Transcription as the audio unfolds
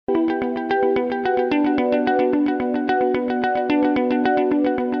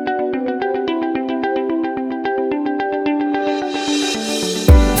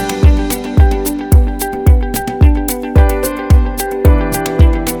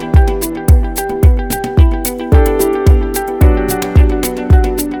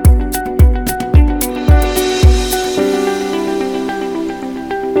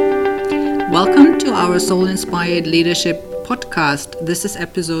Soul Inspired Leadership podcast. This is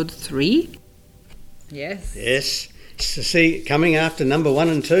episode 3. Yes. Yes. So see, coming after number 1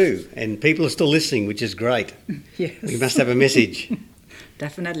 and 2, and people are still listening, which is great. Yes. We must have a message.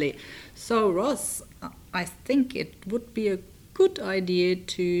 Definitely. So, Ross, I think it would be a good idea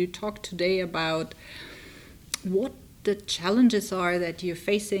to talk today about what the challenges are that you're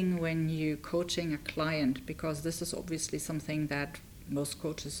facing when you're coaching a client, because this is obviously something that most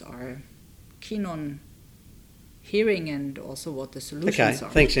coaches are keen on hearing, and also what the solutions are.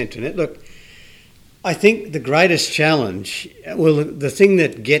 Okay, thanks, Antoinette. Look, I think the greatest challenge, well, the thing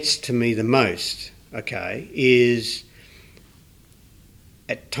that gets to me the most, okay, is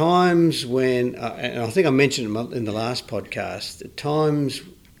at times when, and I think I mentioned it in the last podcast, at times,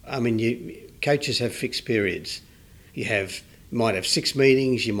 coaches have fixed periods. You might have 6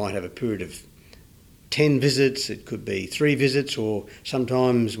 meetings, you might have a period of 10 visits, it could be 3 visits, or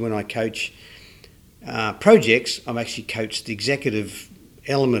sometimes when I coach projects, I'm actually coached the executive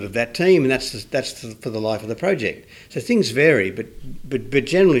element of that team, and that's for the life of the project. So things vary, but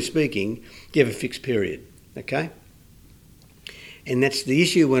generally speaking, you have a fixed period, okay? And that's the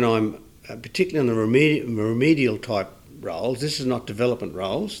issue when I'm, particularly on the remedial type roles. This is not development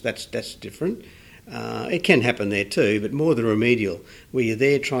roles, that's different. It can happen there too, but more the remedial, where you're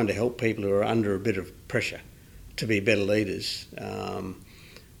there trying to help people who are under a bit of pressure to be better leaders.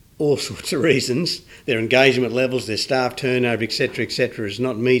 All sorts of reasons. Their engagement levels, their staff turnover, etc., is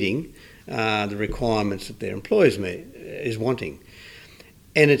not meeting the requirements that their employers is wanting.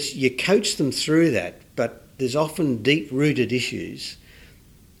 And you coach them through that, but there's often deep-rooted issues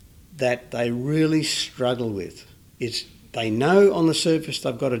that they really struggle with. They know on the surface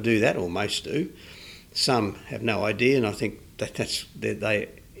they've got to do that, or most do. Some have no idea, and I think they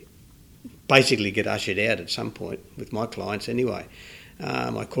basically get ushered out at some point with my clients anyway,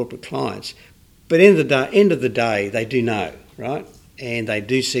 my corporate clients. But end of the day, they do know, right? And they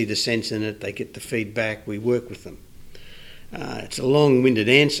do see the sense in it. They get the feedback. We work with them. It's a long-winded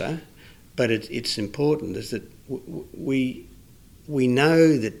answer, but it's important. Is that we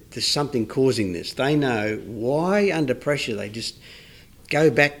know that there's something causing this. They know why under pressure they just go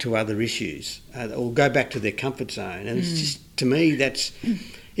back to other issues or go back to their comfort zone. And it's just, to me,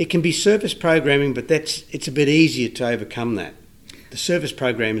 it can be surface programming, but it's a bit easier to overcome that. The surface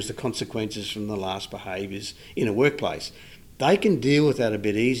program is the consequences from the last behaviours in a workplace. They can deal with that a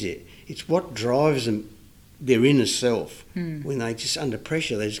bit easier. It's what drives them, their inner self. When they just under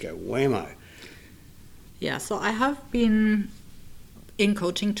pressure, they just go whammo. Yeah, so I have been in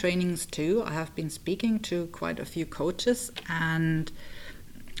coaching trainings too. I have been speaking to quite a few coaches, and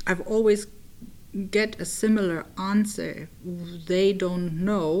I've always get a similar answer. They don't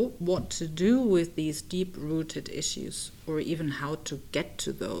know what to do with these deep-rooted issues, or even how to get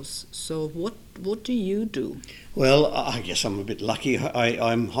to those. So what do you do? Well, I guess I'm a bit lucky.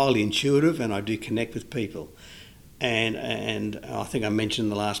 I'm highly intuitive, and I do connect with people. And I think I mentioned in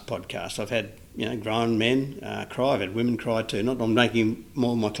the last podcast, I've had grown men cry. I've had women cry too. Not that I'm making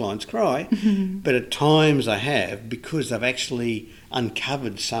more of my clients cry, but at times I have, because they've actually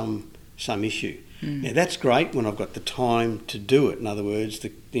uncovered some issue. Now that's great when I've got the time to do it. In other words,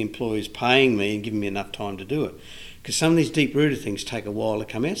 the employer's paying me and giving me enough time to do it. Because some of these deep-rooted things take a while to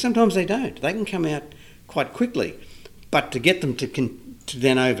come out. Sometimes they don't. They can come out quite quickly. But to get them to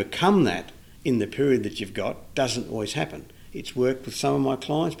then overcome that in the period that you've got doesn't always happen. It's worked with some of my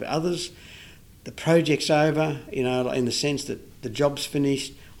clients, but others, the project's over, in the sense that the job's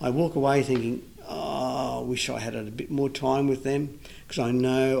finished. I walk away thinking, I wish I had a bit more time with them, because I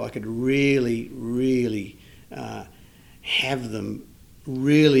know I could really, really have them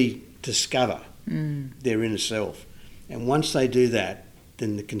really discover their inner self. And once they do that,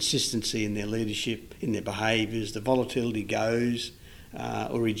 then the consistency in their leadership, in their behaviours, the volatility goes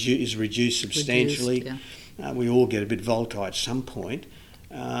or is reduced substantially. We all get a bit volatile at some point.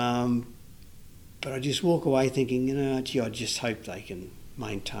 But I just walk away thinking, I just hope they can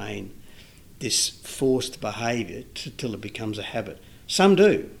maintain this forced behaviour till it becomes a habit. Some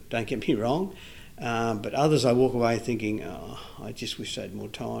do, don't get me wrong, but others I walk away thinking, I just wish they had more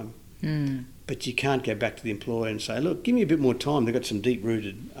time. But you can't go back to the employer and say, look, give me a bit more time. They've got some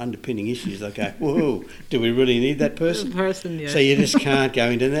deep-rooted underpinning issues. They go, whoa, do we really need that person? Yes. So you just can't go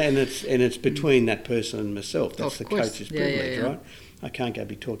into that, and it's between that person and myself. That's the coach's privilege, right? I can't go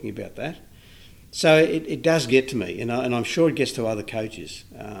be talking about that. So it does get to me, and I'm sure it gets to other coaches.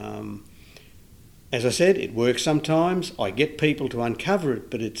 As I said, it works sometimes. I get people to uncover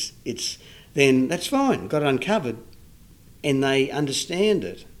it, but it's then that's fine. Got it uncovered, and they understand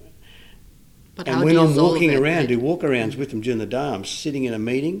it. But and when I'm walking around, do walk-arounds with them during the day, I'm sitting in a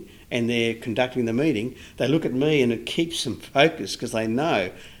meeting and they're conducting the meeting, they look at me and it keeps them focused because they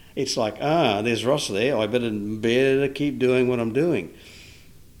know it's like, there's Ross there, I better keep doing what I'm doing.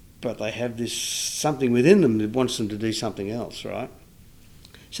 But they have this something within them that wants them to do something else, right?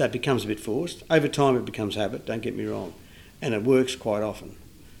 So it becomes a bit forced. Over time it becomes habit, don't get me wrong, and it works quite often.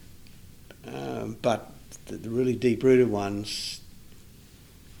 But the really deep-rooted ones,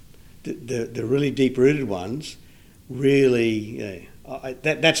 the really deep-rooted ones, really,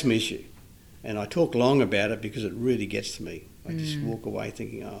 that's my issue. And I talk long about it because it really gets to me. I just walk away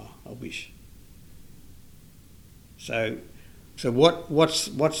thinking, I wish. So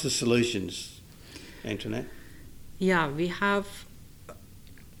what's the solutions, Antoinette? Yeah, we have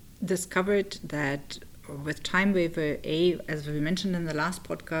discovered that with TimeWaver A, as we mentioned in the last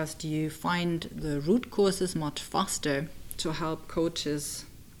podcast, you find the root causes much faster to help coaches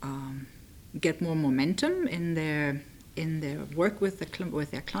get more momentum in their work with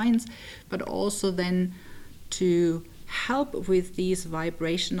their clients, but also then to help with these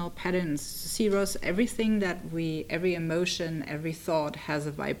vibrational patterns. See, Ross, every emotion, every thought has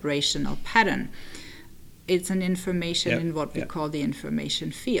a vibrational pattern. It's an information in what we call the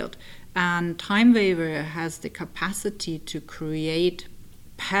information field. And TimeWaver has the capacity to create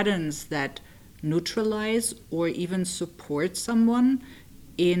patterns that neutralize or even support someone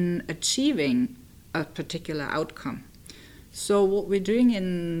in achieving a particular outcome. So what we're doing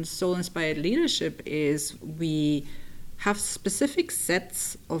in Soul Inspired Leadership is we have specific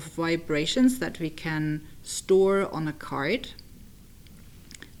sets of vibrations that we can store on a card.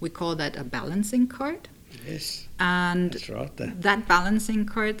 We call that a balancing card. Yes, and that's right. That balancing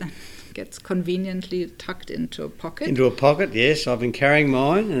card then gets conveniently tucked into a pocket. Into a pocket, yes. I've been carrying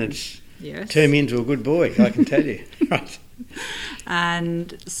mine, and it's turned me into a good boy, I can tell you. Right.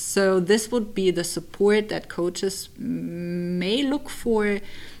 And so this would be the support that coaches may look for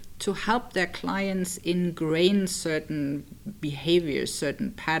to help their clients ingrain certain behaviors,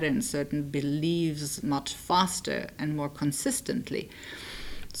 certain patterns, certain beliefs much faster and more consistently.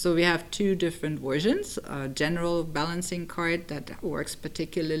 So we have two different versions. A general balancing card that works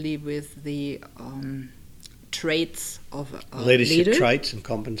particularly with the traits of a leadership leader. Traits and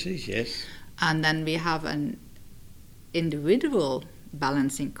competencies, yes. And then we have an individual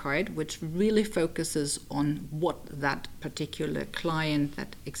balancing card which really focuses on what that particular client,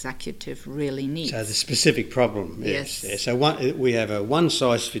 that executive really needs. So the specific problem, yes. Yeah. So we have a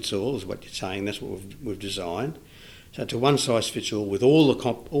one-size-fits-all is what you're saying. That's what we've designed. So it's a one-size-fits-all with all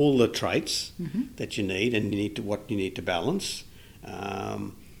the traits that you need and what you need to balance.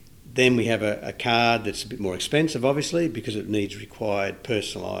 Then we have a card that's a bit more expensive, obviously, because it needs required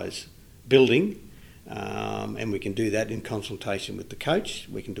personalised building. And we can do that in consultation with the coach.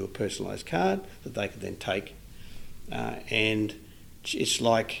 We can do a personalised card that they can then take. And it's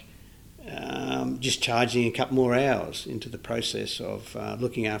like just charging a couple more hours into the process of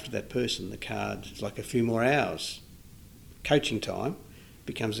looking after that person. The card is like a few more hours. Coaching time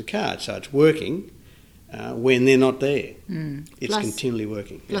becomes a card. So it's working when they're not there. It's continually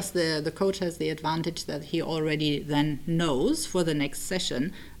working. Plus the coach has the advantage that he already then knows for the next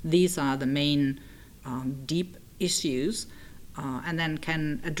session these are the main deep issues, and then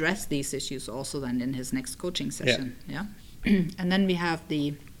can address these issues also then in his next coaching session. Yeah. And then we have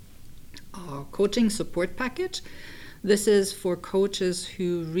the coaching support package. This is for coaches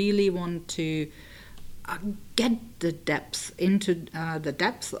who really want to get the depth into the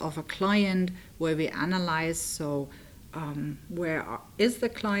depth of a client, where we analyze, so where is the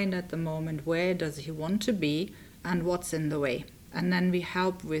client at the moment, where does he want to be, and what's in the way. And then we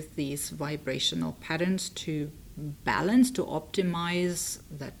help with these vibrational patterns to balance, to optimize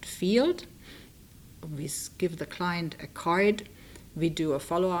that field. We give the client a card. We do a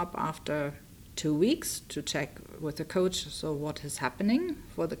follow-up after 2 weeks to check with the coach, so what is happening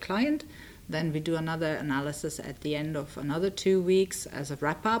for the client. Then we do another analysis at the end of another 2 weeks as a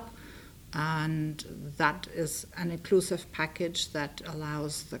wrap-up. And that is an inclusive package that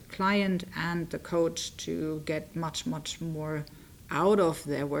allows the client and the coach to get much, much more out of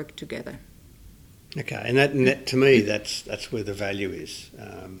their work together. Okay, and that to me, that's where the value is.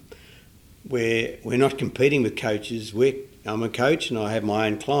 We're not competing with coaches. I'm a coach and I have my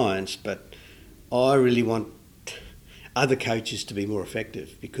own clients, but I really want other coaches to be more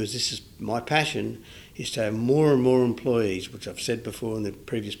effective, because this is my passion, is to have more and more employees, which I've said before in the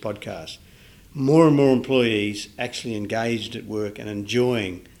previous podcast, more and more employees actually engaged at work and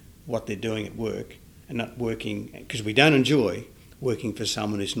enjoying what they're doing at work, and not working, because we don't enjoy working for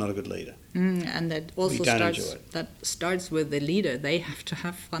someone who's not a good leader. And that also starts with the leader. They have to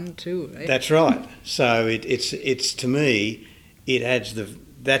have fun too, right? That's right. So it's to me, it adds the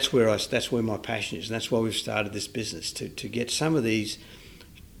that's where my passion is, and that's why we've started this business, to get some of these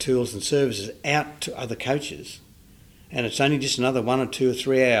tools and services out to other coaches. And it's only just another 1 or 2 or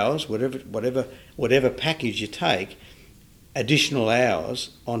 3 hours, whatever package you take, additional hours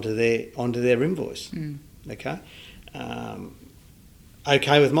onto their invoice. Okay,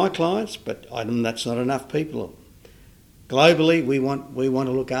 okay with my clients, but that's not enough people. Globally, we want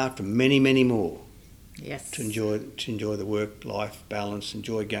to look after many more. Yes. To enjoy the work-life balance,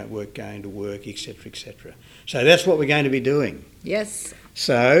 enjoy going to work, etc., etc. So that's what we're going to be doing. Yes.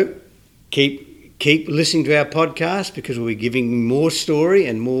 So keep listening to our podcast, because we'll be giving more story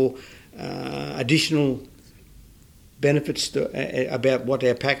and more additional benefits about what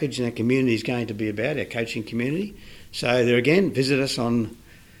our package and our community is going to be about, our coaching community. So there again, visit us on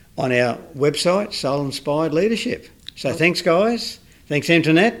our website, Soul Inspired Leadership. So Thanks, guys. Thanks,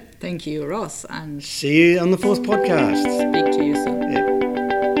 Antoinette. Thank you, Ross. And see you on the 4th podcast. Speak to you soon. Yeah.